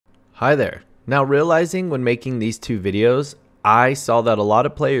Hi there. Now, realizing when making these two videos, I saw that a lot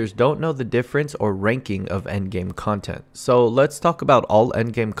of players don't know the difference or ranking of endgame content. So let's talk about all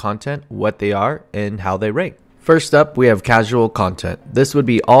endgame content, what they are, and how they rank. First up, we have casual content. This would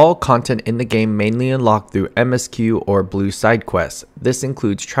be all content in the game mainly unlocked through MSQ or blue side quests. This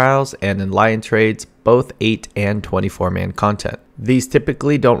includes trials and alliance raids, both 8 and 24-man content. These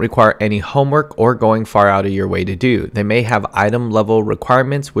typically don't require any homework or going far out of your way to do. They may have item level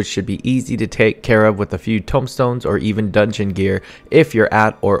requirements which should be easy to take care of with a few tombstones or even dungeon gear if you're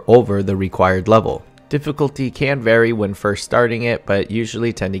at or over the required level. Difficulty can vary when first starting it, but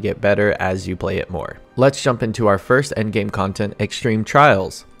usually tend to get better as you play it more. Let's jump into our first endgame content, Extreme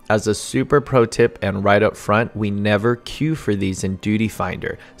Trials. As a super pro tip and right up front, we never queue for these in Duty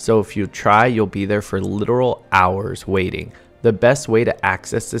Finder, so if you try, you'll be there for literal hours waiting. The best way to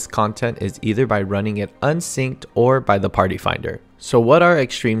access this content is either by running it unsynced or by the Party Finder. So what are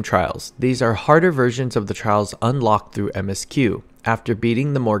Extreme Trials? These are harder versions of the trials unlocked through MSQ. After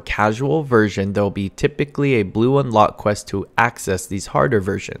beating the more casual version, there'll be typically a blue unlock quest to access these harder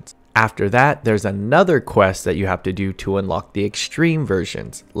versions. After that, there's another quest that you have to do to unlock the extreme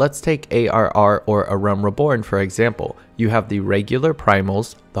versions. Let's take ARR or A Realm Reborn for example. You have the regular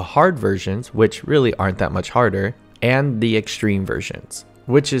primals, the hard versions, which really aren't that much harder, and the extreme versions,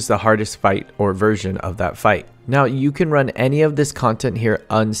 which is the hardest fight or version of that fight. Now you can run any of this content here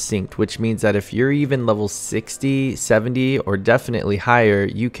unsynced, which means that if you're even level 60, 70, or definitely higher,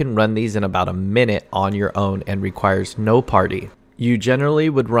 you can run these in about a minute on your own and requires no party. You generally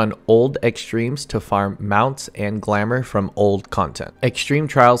would run old extremes to farm mounts and glamour from old content. Extreme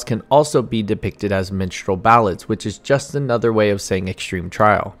trials can also be depicted as minstrel ballads, which is just another way of saying extreme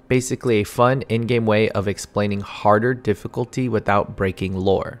trial. Basically a fun in-game way of explaining harder difficulty without breaking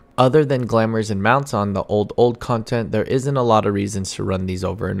lore. Other than glamours and mounts on the old content, there isn't a lot of reasons to run these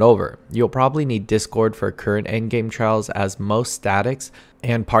over and over. You'll probably need Discord for current endgame trials as most statics,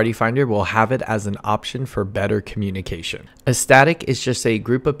 and Party Finder will have it as an option for better communication. A static is just a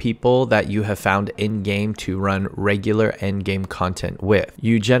group of people that you have found in-game to run regular endgame content with.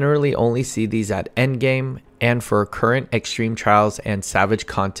 You generally only see these at endgame and for current extreme trials and savage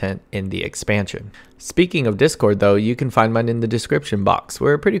content in the expansion. Speaking of Discord though, you can find mine in the description box.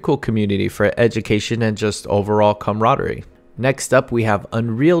 We're a pretty cool community for education and just overall camaraderie. Next up, we have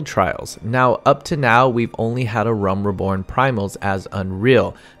Unreal Trials. Now, up to now, we've only had A Realm Reborn Primals as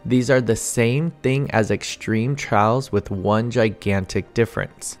Unreal. These are the same thing as Extreme Trials with one gigantic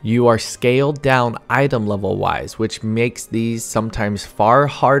difference. You are scaled down item level wise, which makes these sometimes far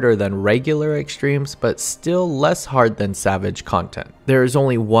harder than regular extremes, but still less hard than savage content. There is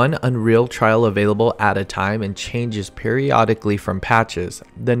only one Unreal Trial available at a time and changes periodically from patches.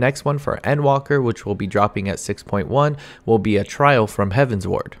 The next one for Endwalker, which will be dropping at 6.1, will be a trial from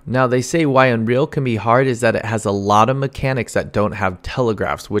Heavensward. Now they say why Unreal can be hard is that it has a lot of mechanics that don't have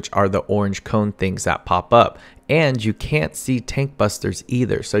telegraphs, which are the orange cone things that pop up, and you can't see tank busters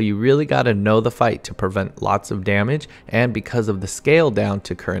either, so you really got to know the fight to prevent lots of damage. And because of the scale down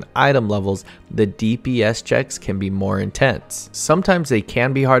to current item levels, the DPS checks can be more intense. Sometimes they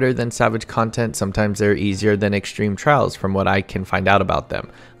can be harder than savage content, sometimes they're easier than extreme trials from what I can find out about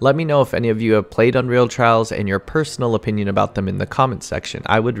them. Let me know if any of you have played Unreal Trials and your personal opinion about them in the comments section.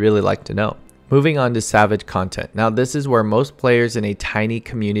 I would really like to know. Moving on to savage content. Now this is where most players in a tiny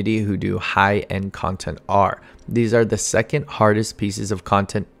community who do high-end content are. These are the second hardest pieces of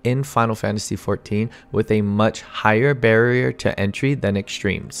content in Final Fantasy XIV with a much higher barrier to entry than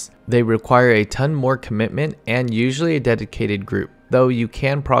extremes. They require a ton more commitment and usually a dedicated group, though you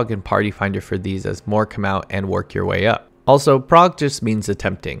can prog and Party Finder for these as more come out and work your way up. Also, prog just means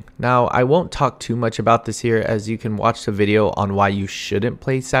attempting. Now, I won't talk too much about this here as you can watch the video on why you shouldn't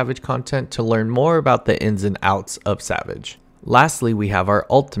play savage content to learn more about the ins and outs of savage. Lastly, we have our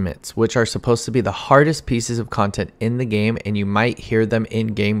ultimates, which are supposed to be the hardest pieces of content in the game, and you might hear them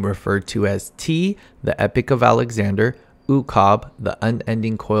in-game referred to as T, the Epic of Alexander, Ukab, the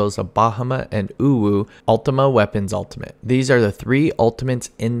Unending Coils of Bahamut, and Uwu, Ultima Weapons Ultimate. These are the three ultimates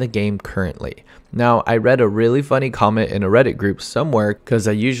in the game currently. Now, I read a really funny comment in a Reddit group somewhere, because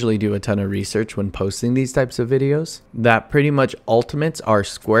I usually do a ton of research when posting these types of videos, that pretty much ultimates are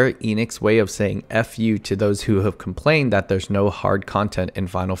Square Enix way of saying F you to those who have complained that there's no hard content in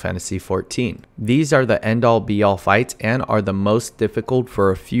Final Fantasy XIV. These are the end-all be-all fights and are the most difficult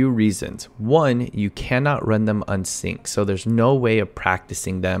for a few reasons. One, you cannot run them unsynced, so there's no way of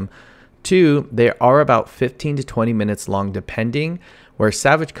practicing them. Two, they are about 15 to 20 minutes long depending, where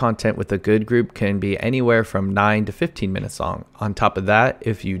savage content with a good group can be anywhere from 9 to 15 minutes long. On top of that,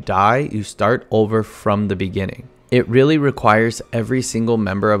 if you die, you start over from the beginning. It really requires every single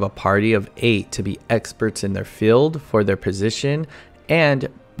member of a party of 8 to be experts in their field for their position, and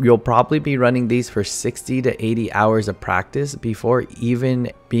you'll probably be running these for 60 to 80 hours of practice before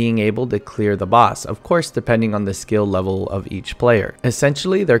even being able to clear the boss, of course depending on the skill level of each player.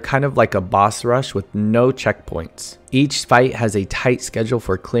 Essentially, they're kind of like a boss rush with no checkpoints. Each fight has a tight schedule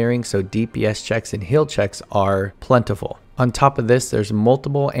for clearing, so DPS checks and heal checks are plentiful. On top of this, there's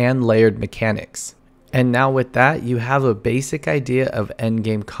multiple and layered mechanics. And now with that, you have a basic idea of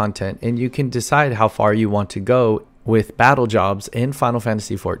endgame content, and you can decide how far you want to go with battle jobs in Final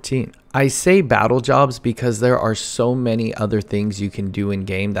Fantasy XIV. I say battle jobs because there are so many other things you can do in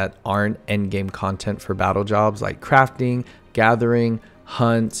game that aren't endgame content for battle jobs, like crafting, gathering,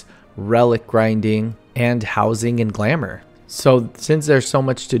 hunts, relic grinding, and housing and glamour. So since there's so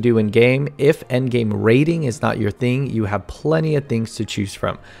much to do in game, if endgame raiding is not your thing, you have plenty of things to choose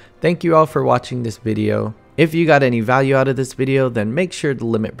from. Thank you all for watching this video. If you got any value out of this video, then make sure to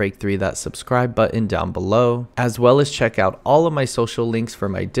limit break 3 that subscribe button down below, as well as check out all of my social links for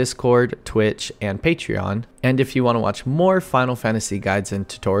my Discord, Twitch, and Patreon. And if you want to watch more Final Fantasy guides and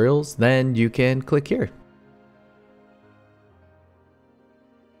tutorials, then you can click here.